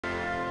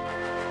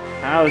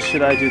How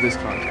should I do this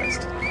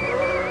contest?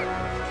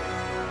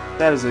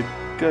 That is a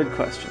good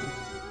question.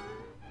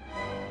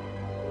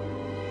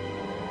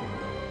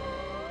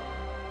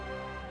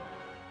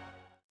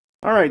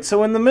 Alright,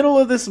 so in the middle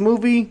of this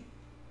movie,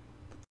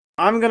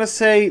 I'm gonna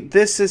say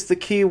this is the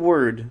key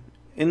word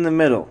in the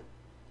middle.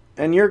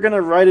 And you're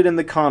gonna write it in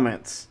the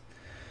comments.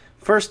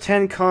 First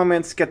 10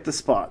 comments get the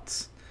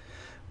spots.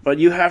 But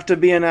you have to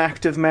be an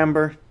active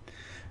member.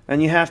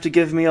 And you have to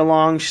give me a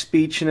long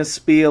speech and a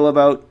spiel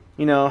about,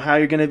 you know, how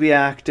you're gonna be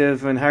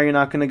active and how you're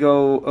not gonna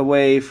go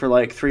away for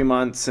like 3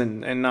 months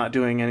and not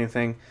doing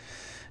anything.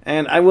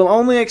 And I will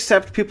only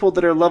accept people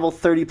that are level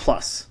 30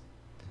 plus.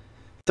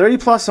 30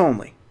 plus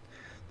only.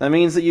 That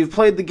means that you've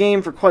played the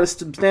game for quite a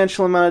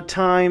substantial amount of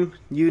time,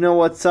 you know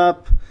what's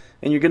up,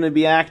 and you're going to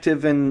be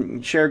active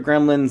and share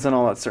gremlins and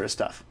all that sort of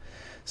stuff.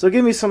 So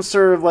give me some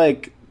sort of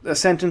like a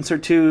sentence or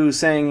two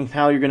saying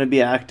how you're going to be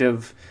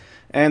active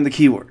and the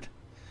keyword.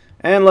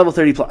 And level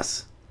 30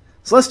 plus.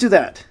 So let's do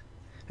that.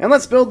 And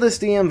let's build this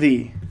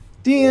DMV.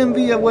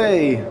 DMV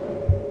away!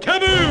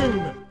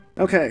 Kaboom!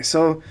 Okay,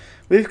 so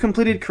we've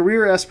completed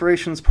Career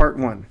Aspirations Part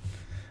 1.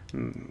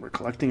 We're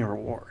collecting a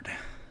reward.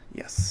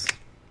 Yes.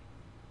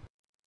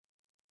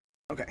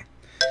 Okay.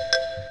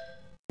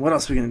 What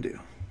else are we gonna do?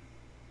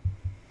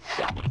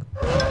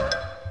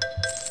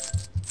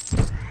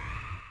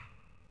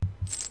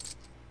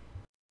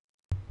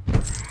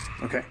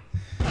 Okay.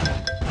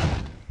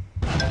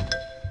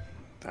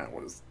 That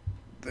was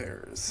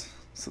theirs.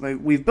 So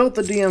we've built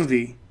the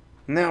DMV.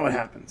 Now what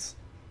happens?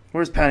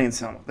 Where's Patty and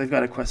Selma? They've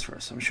got a quest for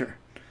us, I'm sure.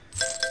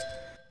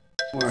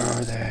 Where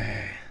are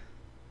they?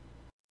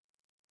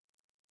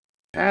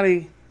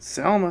 Patty,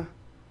 Selma.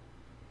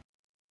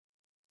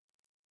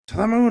 To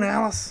the moon,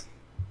 Alice.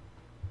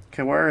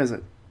 Okay, where is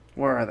it?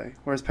 Where are they?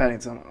 Where's Patty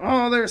and Selma?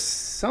 Oh, there's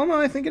Selma,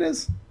 I think it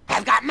is.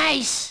 I've got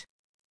mace.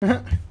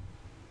 Let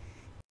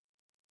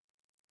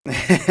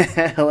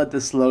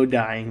the slow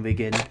dying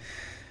begin.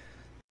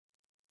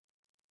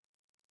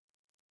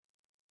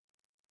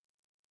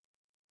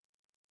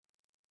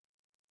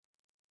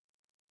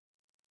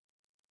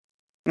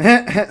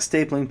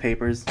 Stapling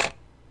papers.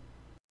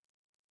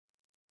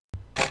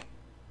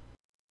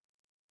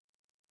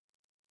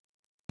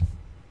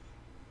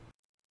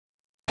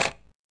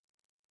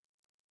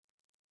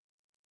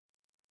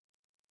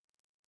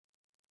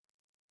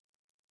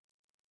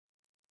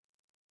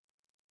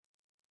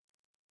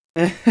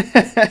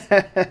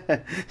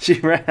 She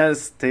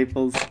has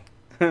staples.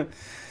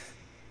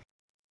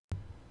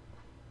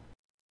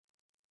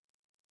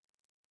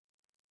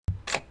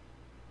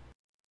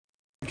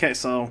 Okay,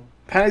 so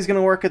Patty's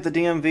gonna work at the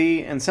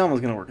DMV and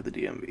Selma's gonna work at the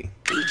DMV.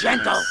 Be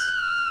gentle. Nice.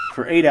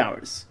 For 8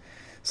 hours.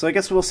 So I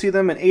guess we'll see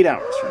them in 8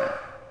 hours from now.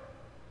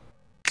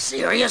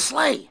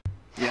 Seriously?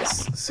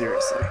 Yes,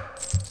 seriously.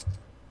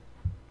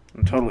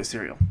 I'm totally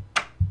serial.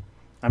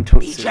 I'm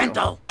totes Be serial.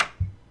 gentle.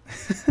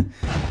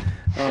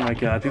 Oh my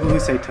god, people who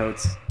say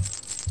totes.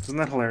 Isn't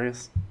that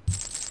hilarious?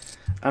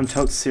 I'm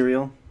totes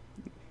cereal.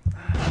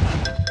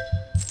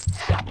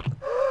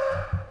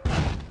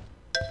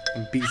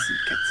 And bees and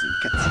cats and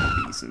cats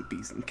and bees and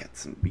bees and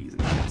cats and bees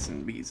and cats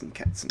and bees and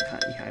cats and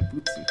high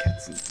boots and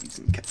cats and bees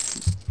and cats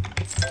and...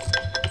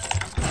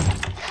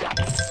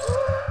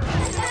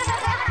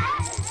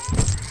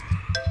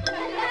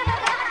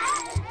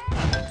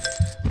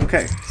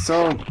 Okay,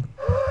 so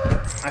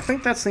I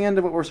think that's the end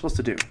of what we're supposed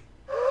to do.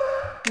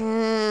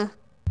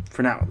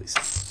 For now, at least.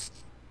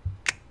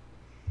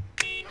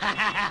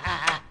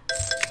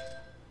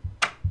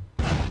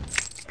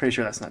 Pretty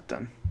sure that's not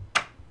done.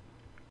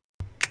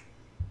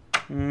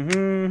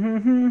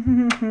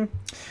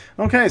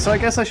 Okay, so I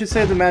guess I should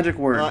say the magic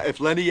word. If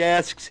Lenny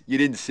asks, you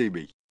didn't see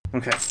me.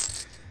 Okay.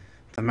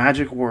 The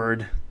magic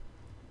word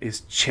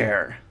is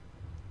chair.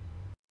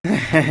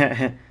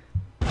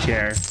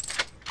 Chair.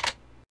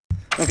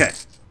 Okay.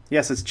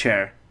 Yes, it's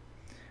chair.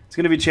 It's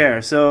gonna be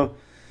chair, so...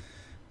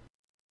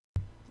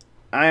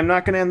 I am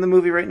not going to end the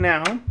movie right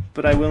now,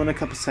 but I will in a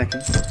couple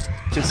seconds,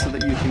 just so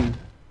that you can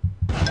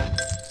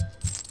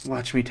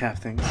watch me tap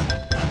things.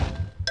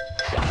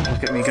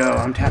 Look at me go,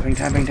 I'm tapping,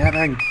 tapping,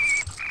 tapping!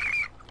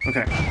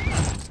 Okay.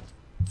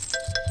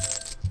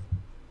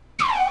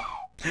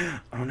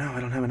 Oh no, I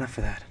don't have enough for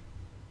that.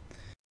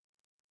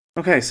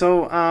 Okay,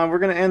 so we're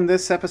going to end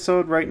this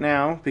episode right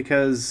now,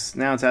 because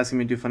now it's asking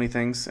me to do funny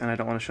things, and I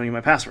don't want to show you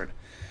my password.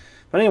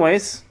 But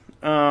anyways...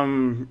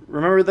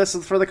 remember, this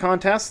is for the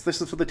contest.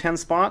 This is for the 10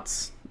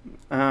 spots.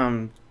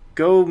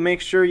 Go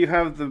make sure you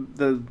have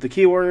the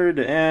keyword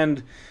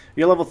and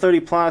you're level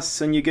 30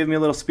 plus, and you give me a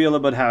little spiel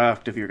about how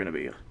active you're going to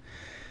be.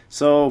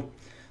 So,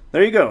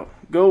 there you go.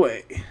 Go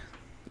away.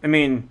 I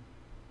mean,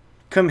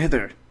 come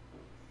hither.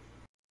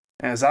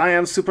 As I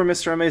am Super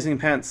Mr. Amazing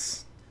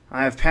Pants.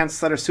 I have pants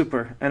that are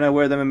super, and I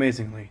wear them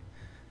amazingly.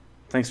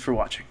 Thanks for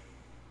watching.